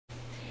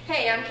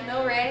Hey, I'm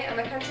Camille Rae. I'm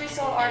a country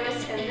soul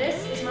artist, and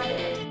this is my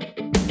band.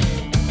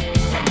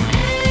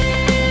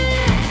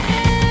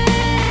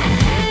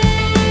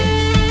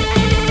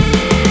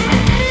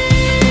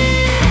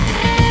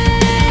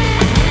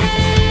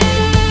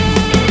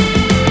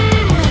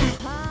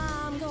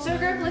 So I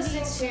grew up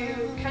listening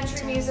to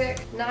country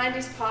music,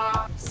 90s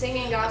pop,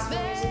 singing gospel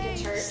music in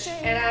church,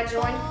 and I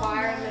joined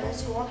choir in middle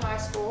school and high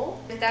school.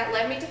 That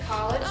led me to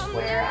college,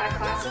 where I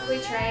classically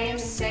trained and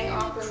sang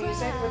opera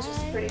music, which is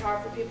pretty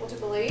hard for people to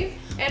believe.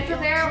 And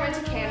from there I went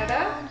to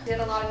Canada, did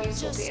a lot of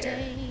musical theater.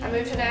 I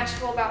moved to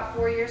Nashville about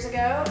 4 years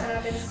ago, and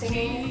I've been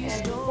singing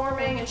and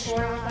performing and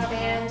touring with my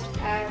band.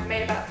 I've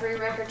made about 3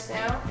 records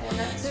now, and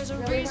that's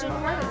really where my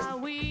heart is.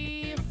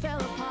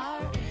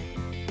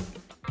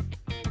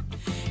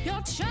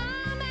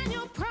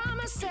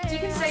 So you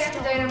can stay up to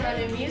date on my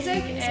new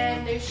music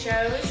and new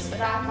shows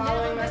by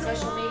following my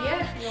social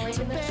media. The link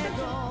in the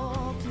description.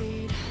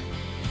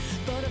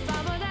 But if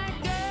I were that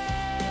girl,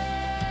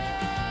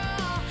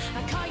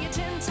 I'd call you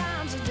 10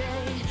 times a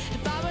day.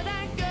 If I were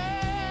that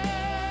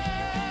girl,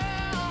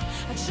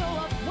 I'd show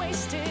up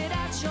wasted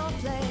at your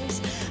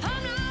place.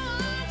 I'm not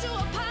one to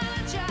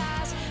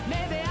apologize.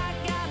 Maybe I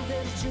got a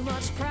little too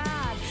much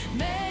pride.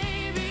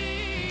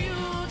 Maybe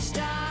you'd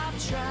stop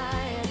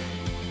trying.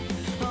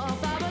 Oh,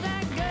 if I were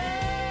that girl,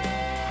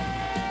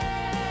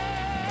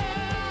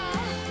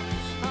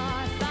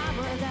 oh, if I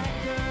were that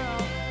girl.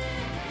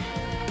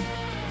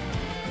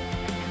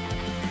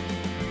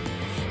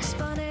 It's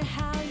funny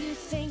how you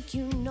think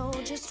you know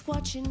just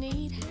what you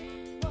need.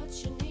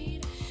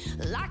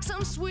 Like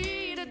some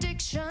sweet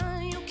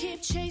addiction, you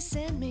keep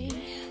chasing me.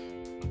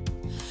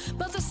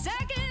 But the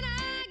second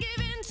I give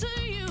in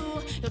to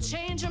you, you'll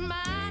change your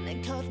mind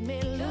and cut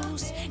me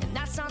loose. And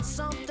that's not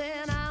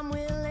something